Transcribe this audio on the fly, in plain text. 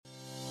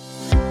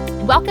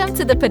Welcome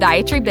to the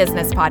Podiatry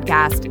Business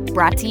Podcast,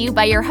 brought to you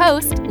by your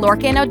host,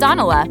 Lorcan O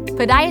Donaile,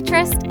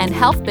 podiatrist and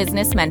health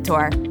business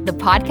mentor, the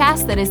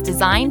podcast that is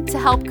designed to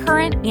help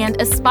current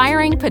and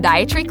aspiring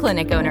podiatry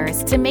clinic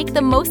owners to make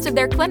the most of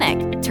their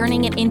clinic,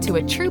 turning it into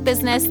a true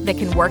business that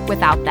can work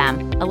without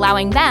them,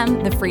 allowing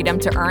them the freedom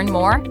to earn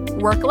more,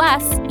 work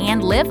less,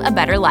 and live a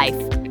better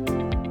life.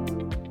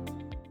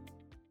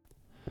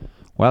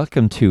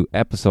 Welcome to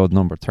episode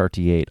number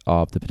 38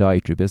 of the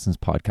Podiatry Business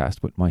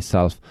Podcast with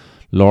myself,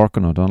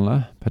 Lorcan O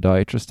Donaile,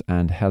 podiatrist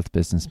and health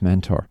business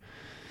mentor.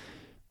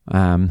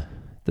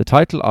 The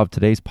title of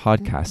today's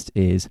podcast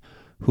is,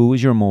 Who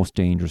is your most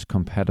dangerous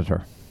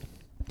competitor?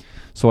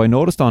 So I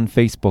noticed on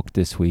Facebook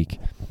this week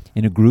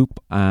in a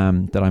group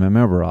that I'm a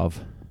member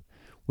of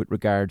with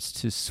regards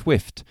to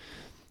Swift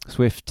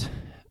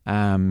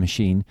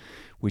machine,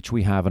 which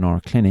we have in our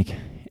clinic,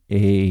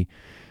 a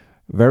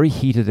very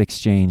heated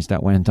exchange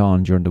that went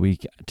on during the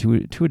week to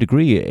a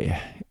degree,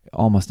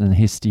 almost an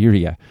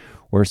hysteria,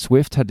 where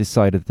Swift had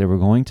decided they were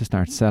going to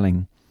start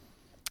selling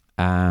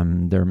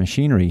their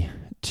machinery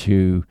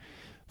to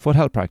foot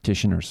health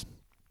practitioners.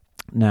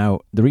 Now,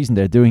 the reason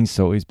they're doing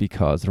so is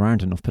because there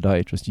aren't enough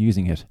podiatrists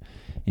using it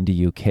in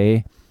the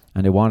UK,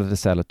 and they wanted to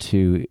sell it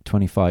to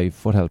 25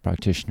 foot health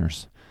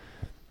practitioners,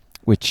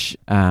 which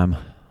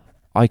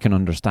I can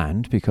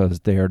understand because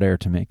they are there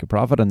to make a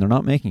profit, and they're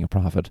not making a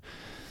profit.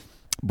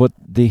 But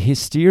the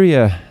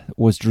hysteria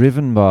was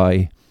driven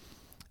by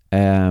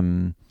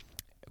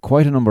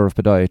quite a number of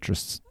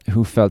podiatrists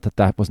who felt that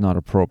that was not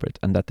appropriate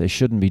and that they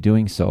shouldn't be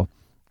doing so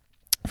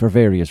for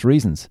various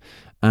reasons.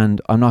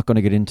 And I'm not going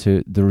to get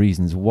into the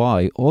reasons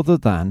why, other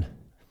than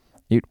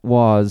it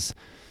was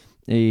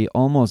a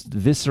almost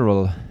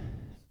visceral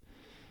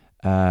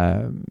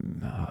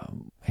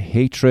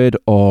hatred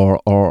or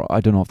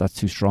I don't know if that's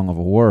too strong of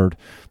a word,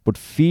 but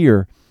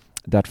fear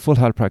that foot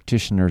health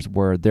practitioners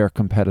were their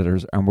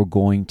competitors and were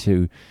going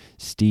to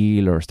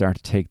steal or start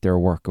to take their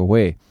work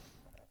away.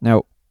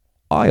 Now,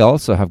 I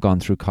also have gone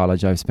through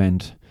college. I've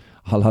spent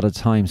a lot of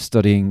time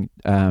studying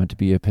to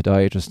be a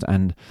podiatrist,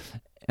 and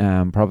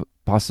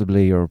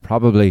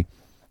probably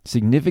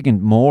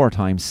significant more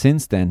time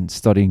since then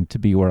studying to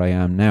be where I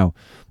am now.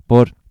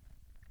 But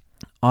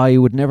I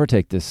would never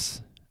take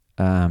this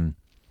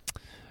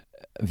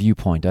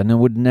viewpoint, and I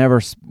would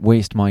never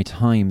waste my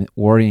time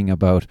worrying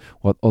about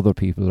what other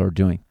people are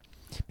doing,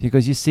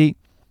 because you see,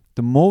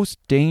 the most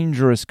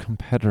dangerous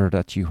competitor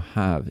that you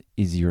have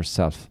is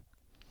yourself.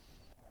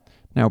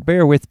 Now,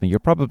 bear with me. You're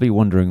probably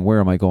wondering,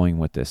 where am I going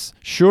with this?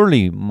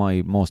 Surely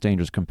my most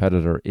dangerous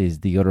competitor is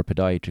the other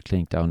podiatry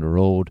clinic down the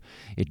road.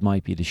 It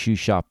might be the shoe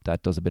shop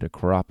that does a bit of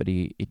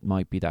chiropody. It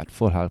might be that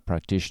foot health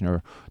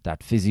practitioner,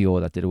 that physio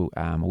that did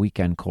a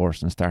weekend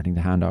course and starting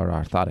to hand out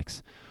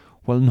orthotics.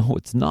 Well, no,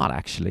 it's not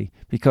actually,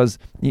 because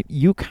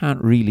you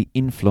can't really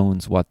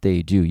influence what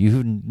they do. You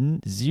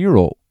have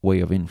zero way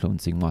of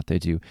influencing what they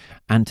do.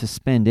 And to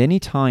spend any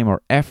time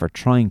or effort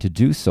trying to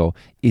do so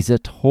is a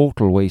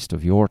total waste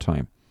of your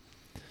time.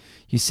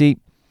 You see,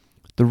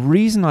 the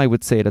reason I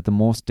would say that the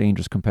most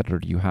dangerous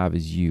competitor you have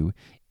is you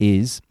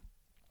is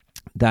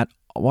that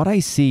what I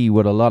see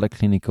with a lot of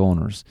clinic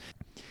owners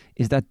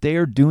is that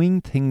they're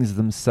doing things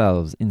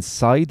themselves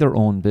inside their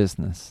own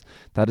business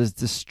that is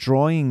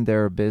destroying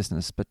their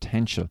business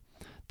potential.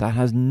 That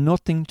has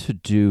nothing to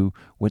do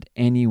with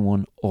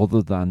anyone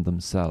other than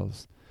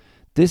themselves.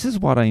 This is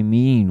what I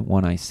mean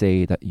when I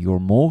say that your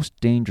most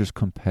dangerous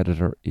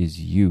competitor is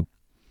you.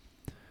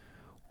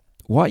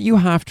 What you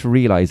have to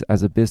realize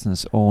as a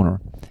business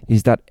owner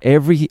is that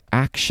every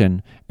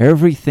action,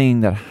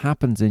 everything that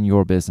happens in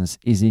your business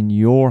is in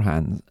your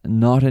hands,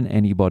 not in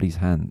anybody's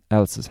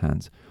else's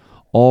hands.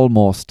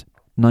 Almost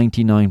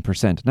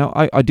 99%. Now,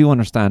 I do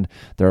understand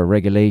there are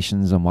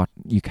regulations on what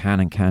you can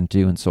and can't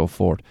do and so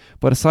forth.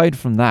 But aside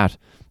from that,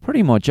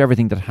 pretty much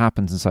everything that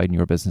happens inside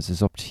your business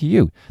is up to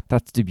you.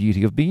 That's the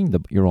beauty of being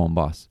your own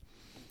boss.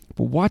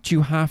 But what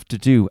you have to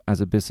do as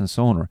a business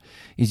owner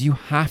is you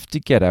have to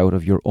get out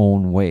of your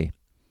own way.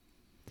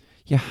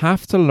 You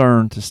have to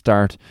learn to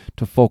start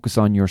to focus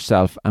on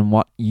yourself and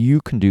what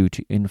you can do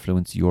to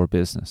influence your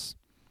business.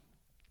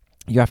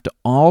 You have to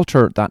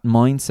alter that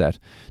mindset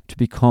to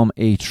become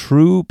a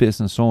true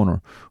business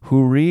owner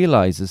who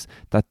realizes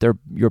that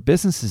your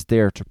business is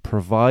there to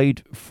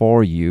provide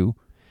for you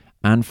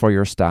and for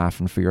your staff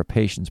and for your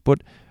patients,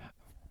 but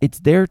it's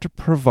there to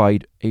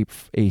provide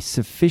a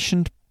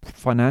sufficient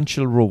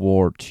financial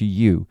reward to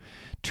you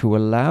to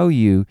allow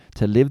you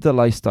to live the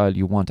lifestyle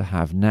you want to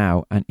have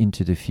now and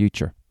into the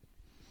future.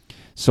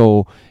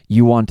 So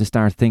you want to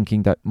start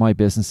thinking that my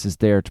business is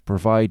there to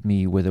provide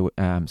me with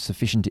a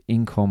sufficient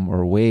income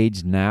or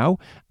wage now,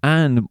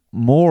 and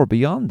more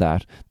beyond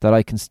that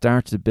I can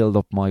start to build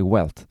up my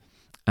wealth.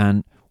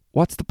 And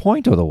what's the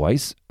point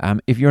otherwise?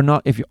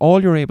 If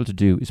all you're able to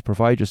do is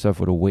provide yourself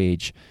with a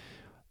wage,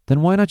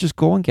 then why not just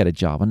go and get a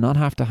job and not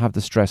have to have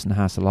the stress and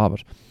hassle of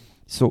it?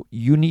 So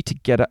you need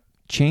to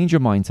change your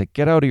mindset,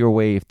 get out of your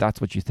way if that's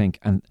what you think,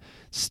 and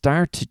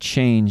start to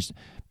change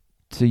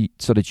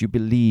so that you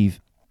believe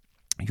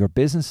your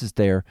business is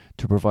there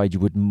to provide you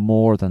with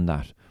more than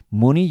that,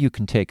 Money you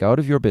can take out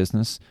of your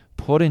business,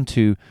 put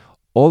into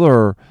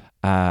other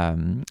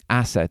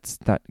assets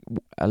that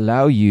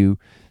allow you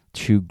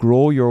to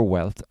grow your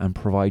wealth and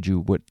provide you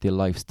with the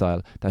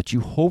lifestyle that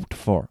you hoped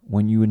for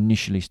when you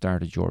initially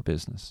started your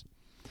business.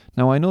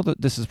 Now, I know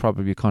that this is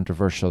probably a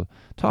controversial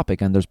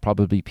topic, and there's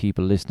probably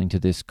people listening to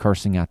this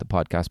cursing at the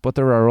podcast, but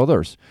there are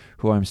others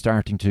who I'm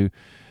starting to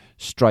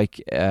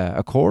strike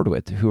a chord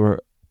with,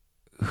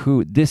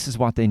 who this is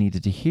what they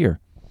needed to hear.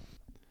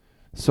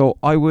 So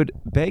I would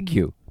beg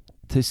you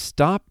to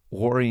stop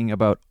worrying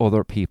about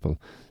other people.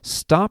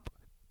 Stop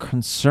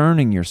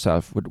concerning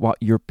yourself with what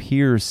your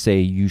peers say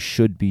you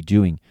should be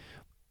doing.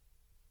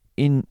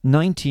 In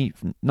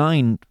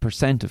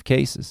 99% of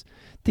cases,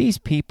 these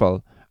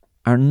people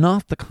are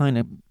not the kind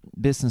of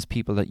business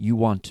people that you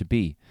want to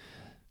be.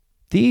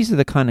 These are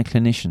the kind of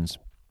clinicians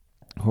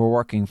who are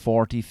working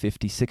 40,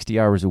 50, 60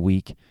 hours a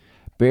week,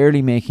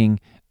 barely making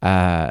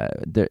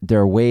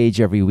their wage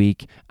every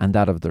week and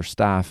that of their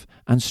staff,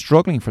 and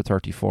struggling for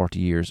 30, 40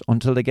 years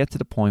until they get to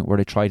the point where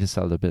they try to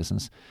sell their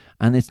business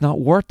and it's not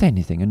worth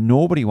anything and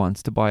nobody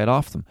wants to buy it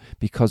off them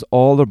because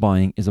all they're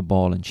buying is a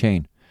ball and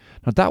chain.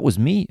 Now, that was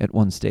me at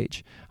one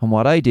stage, and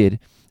what I did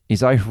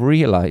is I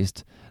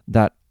realized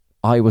that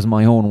I was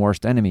my own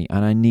worst enemy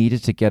and I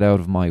needed to get out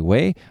of my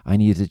way. I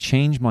needed to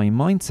change my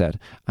mindset,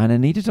 and I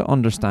needed to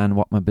understand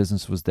what my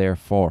business was there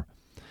for.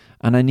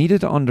 And I needed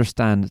to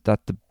understand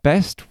that the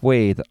best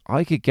way that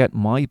I could get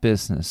my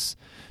business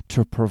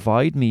to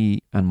provide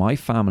me and my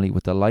family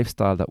with the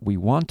lifestyle that we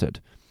wanted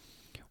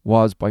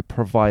was by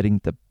providing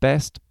the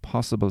best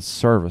possible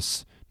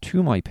service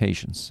to my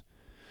patients.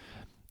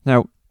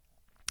 Now,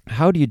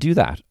 how do you do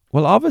that?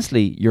 Well,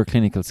 obviously, your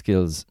clinical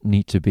skills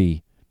need to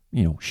be,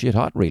 shit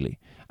hot, really.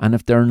 And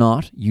if they're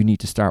not, you need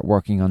to start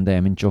working on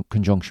them in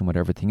conjunction with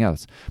everything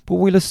else. But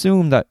we'll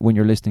assume that when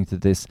you're listening to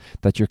this,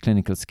 that your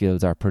clinical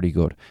skills are pretty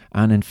good.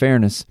 And in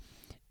fairness,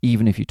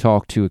 even if you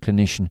talk to a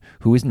clinician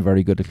who isn't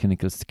very good at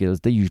clinical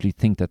skills, they usually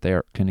think that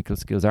their clinical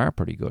skills are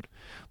pretty good.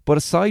 But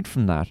aside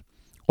from that,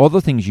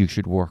 other things you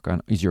should work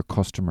on is your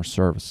customer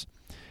service.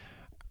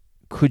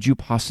 Could you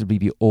possibly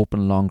be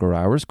open longer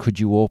hours? Could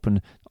you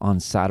open on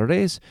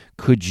Saturdays?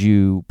 Could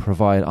you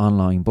provide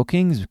online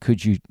bookings?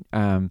 Could you,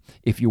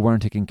 if you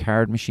weren't taking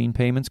card machine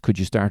payments, could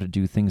you start to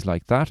do things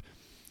like that?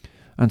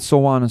 And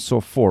so on and so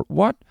forth.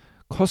 What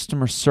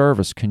customer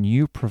service can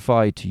you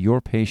provide to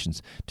your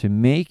patients to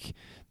make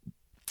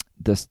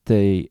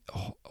the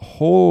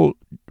whole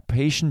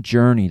patient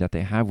journey that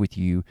they have with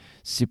you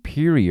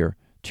superior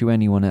to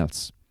anyone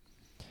else?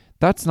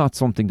 That's not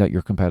something that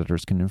your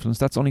competitors can influence.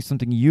 That's only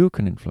something you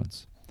can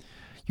influence.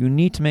 You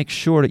need to make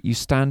sure that you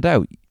stand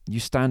out, you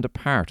stand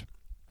apart,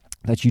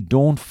 that you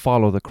don't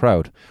follow the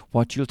crowd.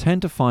 What you'll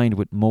tend to find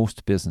with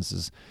most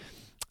businesses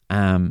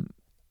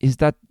is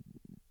that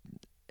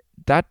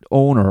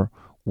owner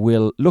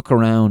will look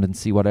around and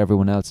see what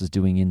everyone else is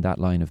doing in that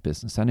line of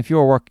business. And if you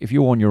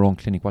own your own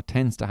clinic, what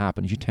tends to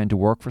happen is you tend to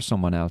work for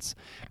someone else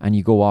and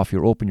you go off,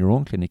 you open your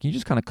own clinic, you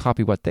just kind of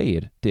copy what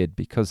they did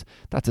because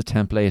that's a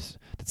template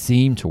that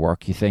seemed to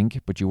work, you think,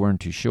 but you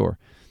weren't too sure.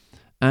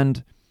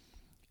 And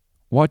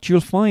what you'll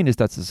find is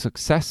that the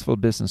successful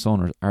business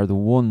owners are the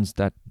ones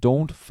that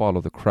don't follow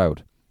the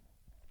crowd.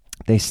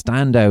 They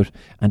stand out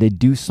and they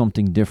do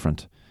something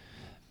different.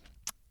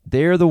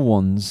 They're the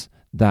ones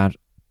that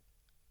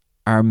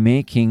are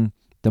making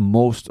the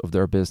most of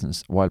their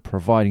business while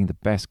providing the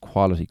best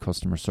quality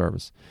customer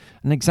service.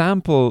 An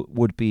example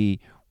would be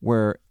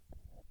where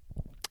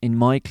in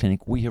my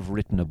clinic we have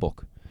written a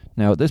book.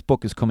 Now, this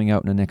book is coming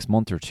out in the next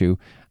month or two,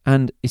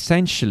 and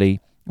essentially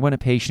when a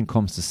patient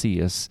comes to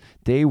see us,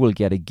 they will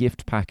get a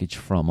gift package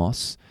from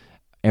us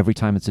every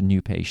time it's a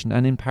new patient,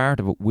 and in part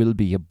of it will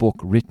be a book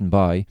written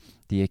by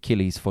the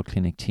Achilles Foot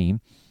Clinic team,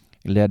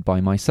 led by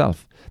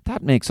myself.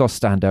 That makes us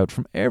stand out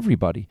from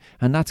everybody,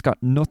 and that's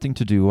got nothing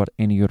to do with what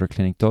any other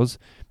clinic does,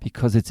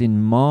 because it's in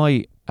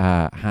my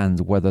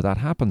hands whether that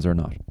happens or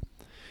not.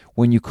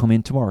 When you come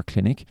into our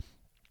clinic,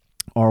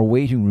 our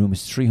waiting room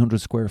is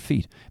 300 square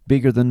feet,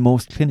 bigger than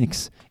most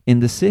clinics in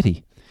the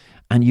city.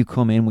 And you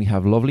come in, we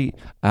have lovely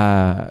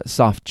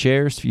soft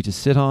chairs for you to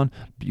sit on,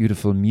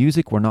 beautiful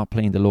music. We're not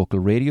playing the local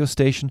radio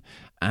station.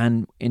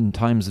 And in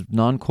times of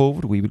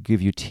non-COVID, we would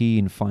give you tea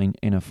in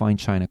a fine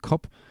china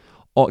cup.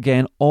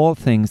 Again, all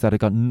things that have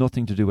got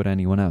nothing to do with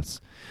anyone else.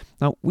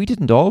 Now, we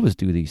didn't always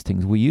do these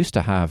things. We used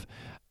to have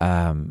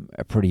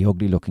a pretty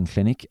ugly looking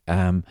clinic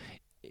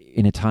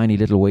in a tiny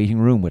little waiting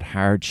room with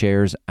hard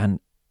chairs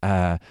and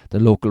the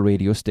local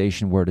radio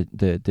station where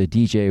the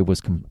DJ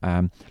was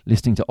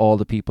listening to all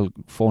the people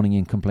phoning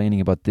in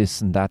complaining about this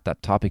and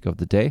that topic of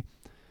the day.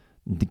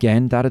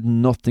 Again, that had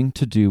nothing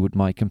to do with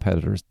my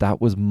competitors.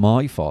 That was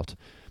my fault.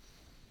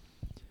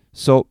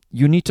 So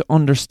you need to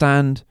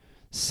understand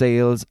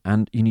sales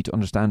and you need to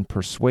understand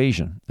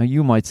persuasion. Now,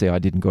 you might say, I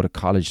didn't go to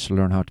college to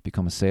learn how to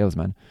become a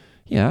salesman.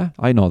 Yeah,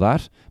 I know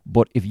that.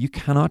 But if you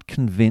cannot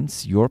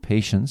convince your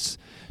patients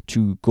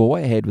to go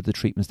ahead with the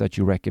treatments that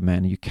you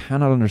recommend, you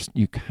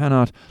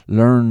cannot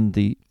learn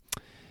the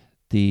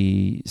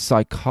the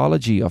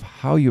psychology of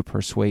how you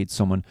persuade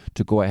someone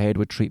to go ahead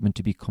with treatment,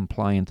 to be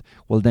compliant,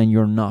 well, then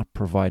you're not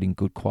providing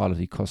good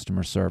quality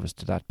customer service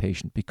to that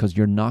patient because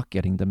you're not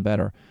getting them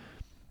better.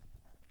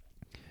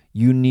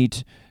 You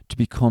need to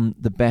become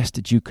the best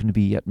that you can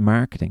be at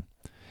marketing.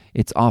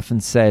 It's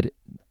often said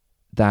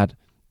that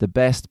the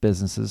best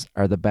businesses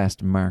are the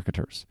best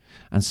marketers.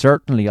 And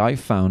certainly I've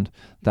found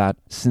that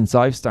since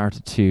I've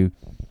started to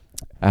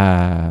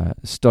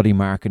study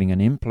marketing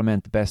and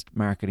implement the best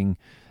marketing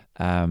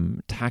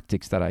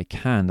tactics that I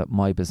can, that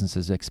my business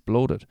has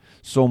exploded.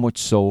 So much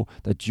so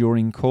that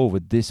during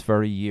COVID this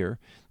very year,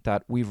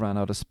 that we ran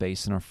out of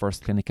space in our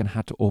first clinic and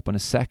had to open a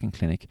second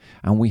clinic,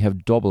 and we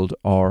have doubled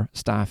our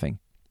staffing.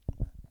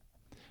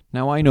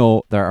 Now, I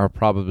know there are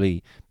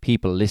probably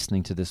people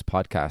listening to this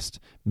podcast,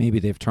 maybe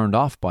they've turned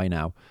off by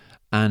now,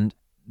 and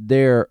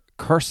they're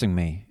cursing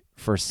me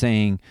for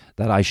saying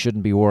that I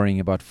shouldn't be worrying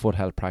about foot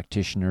health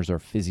practitioners or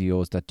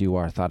physios that do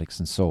orthotics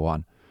and so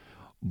on.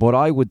 But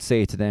I would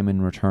say to them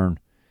in return,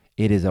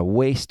 it is a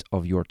waste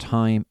of your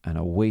time and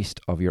a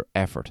waste of your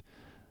effort.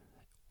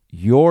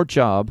 Your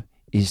job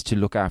is to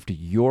look after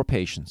your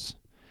patients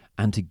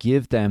and to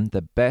give them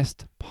the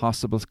best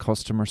possible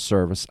customer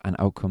service and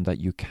outcome that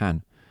you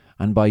can.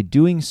 And by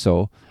doing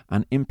so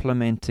and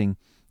implementing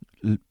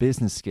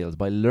business skills,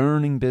 by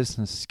learning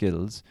business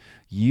skills,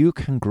 you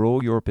can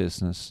grow your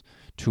business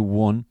to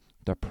one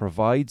that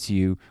provides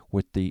you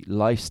with the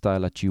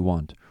lifestyle that you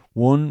want.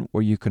 One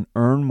where you can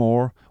earn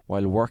more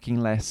while working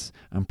less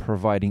and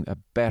providing a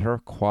better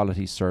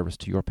quality service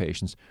to your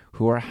patients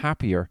who are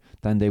happier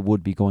than they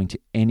would be going to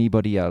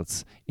anybody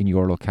else in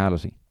your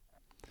locality.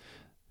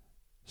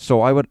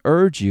 So I would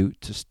urge you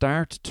to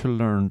start to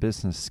learn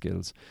business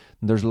skills.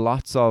 And there's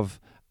lots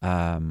of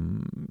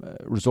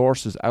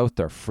resources out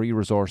there, free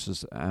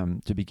resources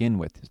to begin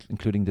with,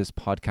 including this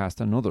podcast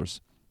and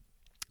others.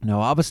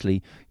 Now,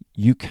 obviously,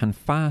 you can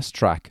fast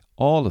track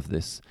all of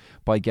this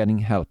by getting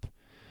help,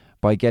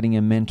 by getting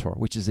a mentor,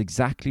 which is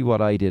exactly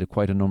what I did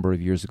quite a number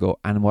of years ago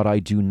and what I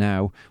do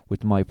now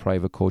with my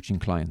private coaching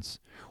clients,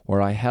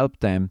 where I help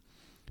them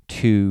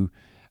to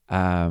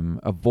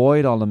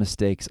avoid all the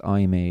mistakes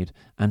I made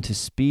and to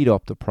speed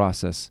up the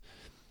process,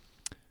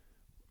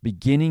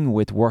 beginning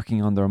with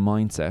working on their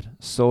mindset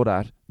so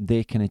that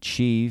they can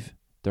achieve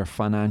their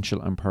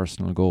financial and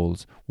personal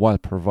goals while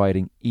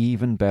providing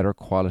even better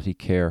quality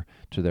care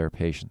to their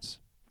patients.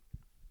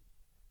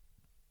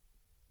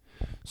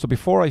 So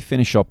before I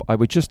finish up, I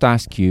would just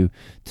ask you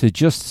to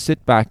just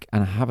sit back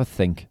and have a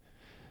think.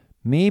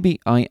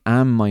 Maybe I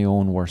am my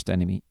own worst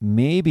enemy.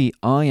 Maybe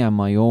I am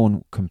my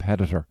own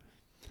competitor.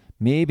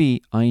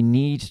 Maybe I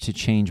need to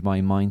change my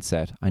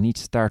mindset. I need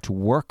to start to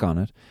work on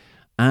it,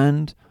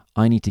 and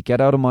I need to get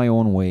out of my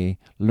own way,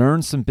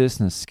 learn some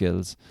business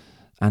skills,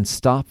 and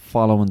stop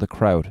following the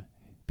crowd.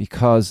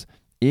 Because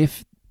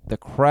if the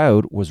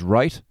crowd was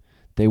right,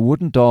 they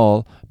wouldn't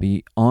all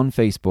be on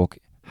Facebook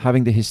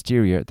having the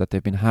hysteria that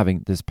they've been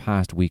having this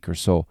past week or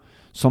so.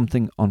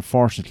 Something,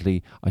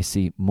 unfortunately, I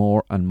see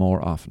more and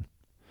more often.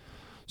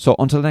 So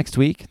until next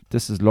week,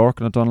 this is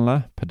Lorcan O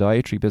Donaile,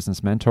 Podiatry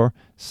Business Mentor,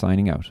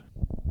 signing out.